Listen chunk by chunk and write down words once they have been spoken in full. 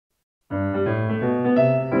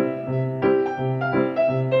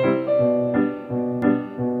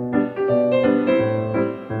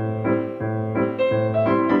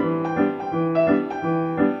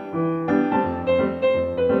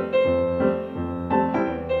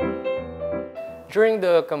During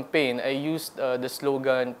the campaign, I used the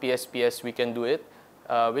slogan PSPS, we can do it,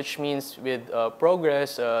 which means with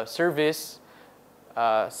progress, service,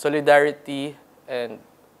 solidarity, and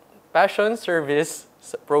passion, service,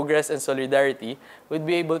 progress, and solidarity, we'd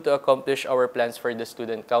be able to accomplish our plans for the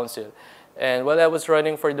Student Council. And while I was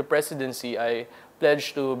running for the presidency, I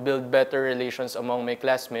pledged to build better relations among my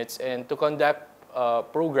classmates and to conduct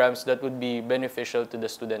programs that would be beneficial to the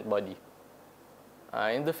student body.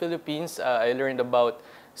 In the Philippines, I learned about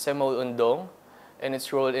Semol Undong and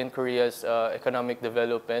its role in Korea's economic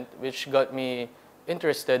development, which got me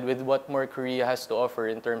interested with what more Korea has to offer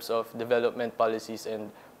in terms of development policies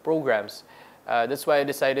and programs. That's why I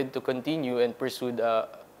decided to continue and pursue a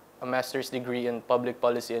master's degree in public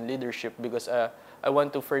policy and leadership, because I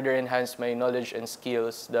want to further enhance my knowledge and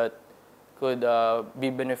skills that could be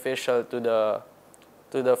beneficial to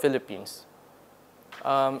the Philippines.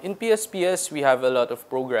 In PSPS, we have a lot of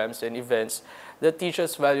programs and events that teach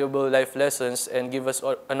us valuable life lessons and give us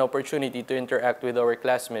an opportunity to interact with our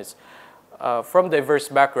classmates from diverse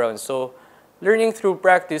backgrounds. So, learning through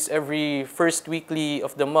practice, every first weekday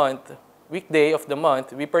of the month,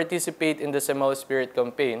 we participate in the Semol Spirit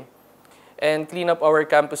campaign and clean up our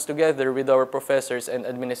campus together with our professors and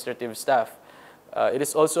administrative staff. It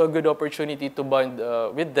is also a good opportunity to bond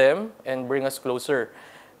with them and bring us closer.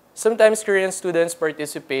 Sometimes Korean students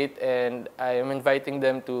participate, and I am inviting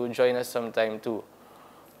them to join us sometime too.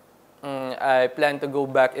 I plan to go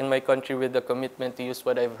back in my country with the commitment to use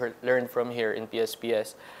what I've learned from here in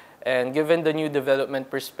PSPS. And given the new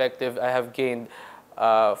development perspective I have gained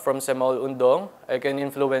from Semol Undong, I can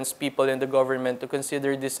influence people in the government to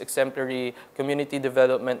consider this exemplary community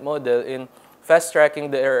development model in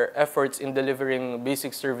fast-tracking their efforts in delivering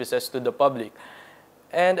basic services to the public.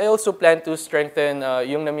 And I also plan to strengthen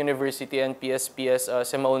Yeungnam University and PSPS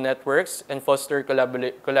Semol networks and foster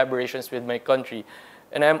collaborations with my country.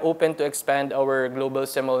 And I'm open to expand our global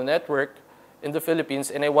Semol network in the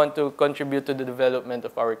Philippines, and I want to contribute to the development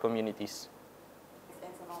of our communities.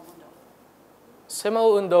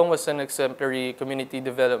 Semol Undong was an exemplary community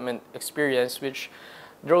development experience which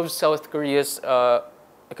drove South Korea's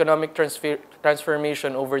economic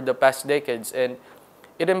transformation over the past decades, and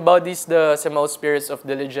it embodies the Semol spirits of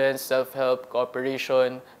diligence, self-help,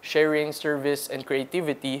 cooperation, sharing, service, and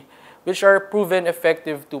creativity, which are proven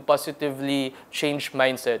effective to positively change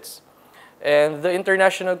mindsets. And the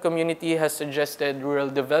international community has suggested rural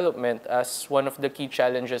development as one of the key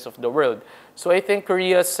challenges of the world. So I think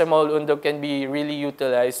Korea's Semol Undong can be really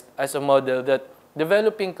utilized as a model that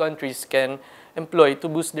developing countries can employ to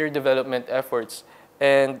boost their development efforts.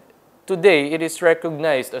 And today, it is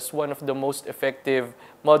recognized as one of the most effective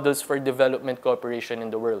models for development cooperation in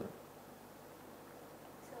the world.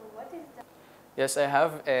 So what is that? Yes, I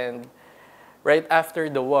have. And right after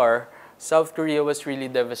the war, South Korea was really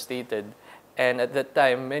devastated. And at that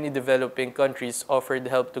time, many developing countries offered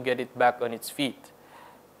help to get it back on its feet.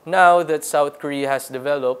 Now that South Korea has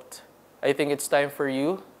developed, I think it's time for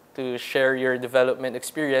you to share your development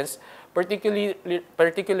experience,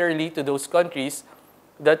 particularly to those countries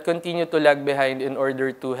that continue to lag behind in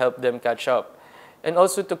order to help them catch up. And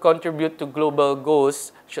also to contribute to global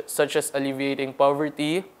goals such as alleviating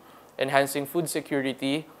poverty, enhancing food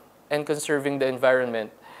security, and conserving the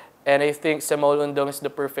environment. And I think Semol Undong is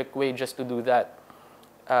the perfect way just to do that.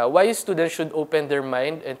 Why students should open their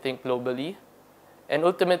mind and think globally. And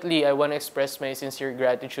ultimately, I want to express my sincere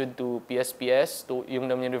gratitude to PSPS, to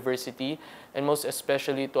Yeungnam University, and most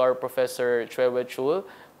especially to our Professor Choi Chul,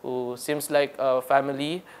 who seems like a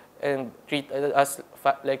family and treat us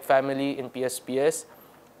like family in PSPS.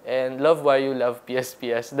 And love why you love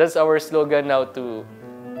PSPS. That's our slogan now to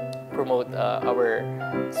promote our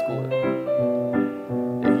school.